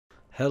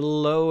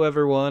Hello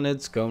everyone,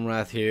 it's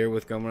Gomirath here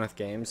with Gomirath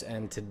Games,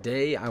 and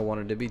today I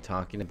wanted to be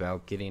talking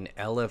about getting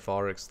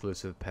LFR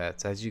exclusive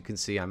pets. As you can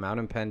see, I'm out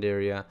in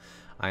Pandaria.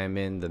 I am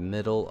in the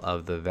middle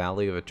of the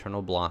Valley of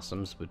Eternal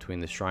Blossoms between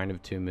the Shrine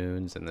of Two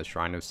Moons and the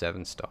Shrine of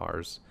Seven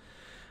Stars.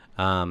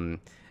 And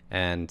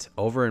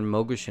over in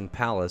Mogushin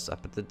Palace,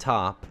 up at the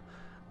top,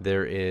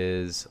 there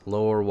is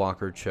Lore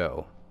Walker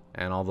Cho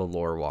and all the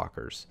Lore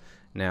Walkers.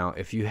 Now,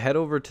 if you head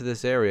over to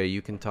this area,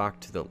 you can talk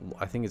to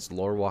I think it's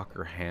Lore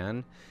Walker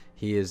Han.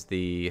 He is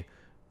the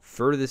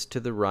furthest to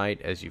the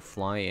right. As you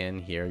fly in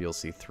here, you'll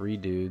see three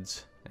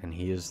dudes, and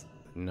he is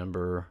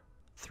number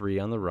 3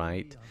 on the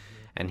right,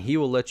 and he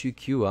will let you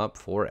queue up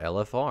for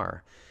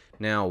LFR.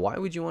 Now, why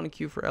would you want to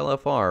queue for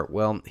LFR?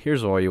 Well,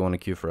 here's why you want to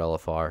queue for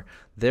LFR.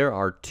 There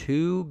are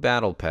 2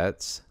 battle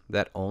pets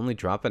that only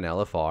drop an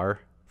LFR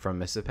from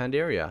Mists of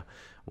Pandaria.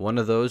 One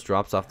of those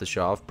drops off the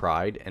Shaw of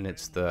Pride, and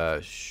it's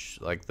the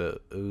like the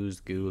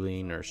Ooze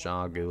Ghouling or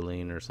Shaw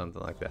Ghouling or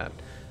something like that.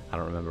 I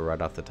don't remember right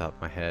off the top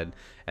of my head.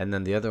 And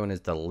then the other one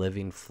is the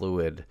Living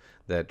Fluid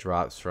that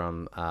drops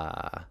from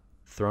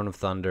Throne of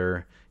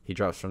Thunder. He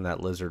drops from that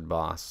lizard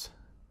boss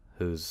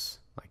who's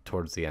like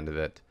towards the end of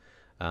it.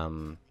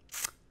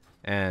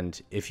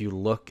 And if you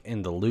look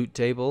in the loot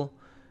table,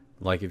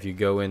 like if you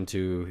go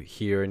into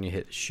here and you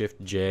hit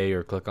Shift J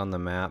or click on the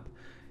map,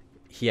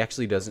 he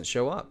actually doesn't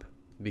show up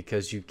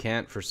because you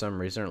can't, for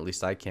some reason, or at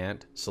least I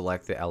can't,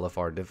 select the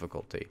LFR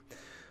difficulty.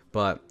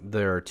 But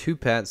there are 2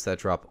 pets that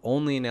drop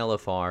only in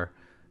LFR,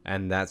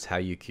 and that's how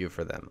you queue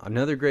for them.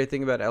 Another great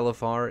thing about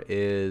LFR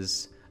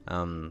is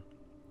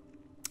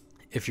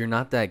if you're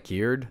not that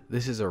geared,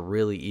 this is a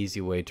really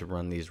easy way to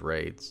run these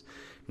raids.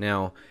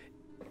 Now,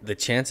 the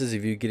chances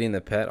of you getting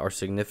the pet are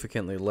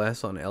significantly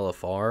less on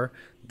LFR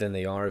than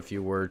they are if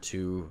you were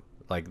to,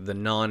 like, the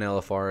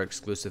non-LFR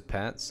exclusive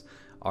pets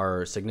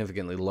are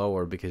significantly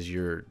lower because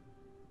you're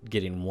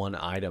getting 1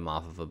 item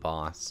off of a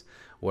boss.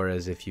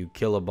 Whereas if you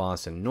kill a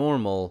boss in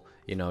normal,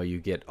 you know, you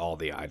get all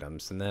the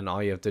items, and then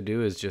all you have to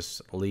do is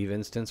just leave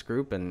instance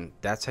group, and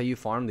that's how you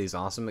farm these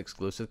awesome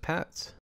exclusive pets.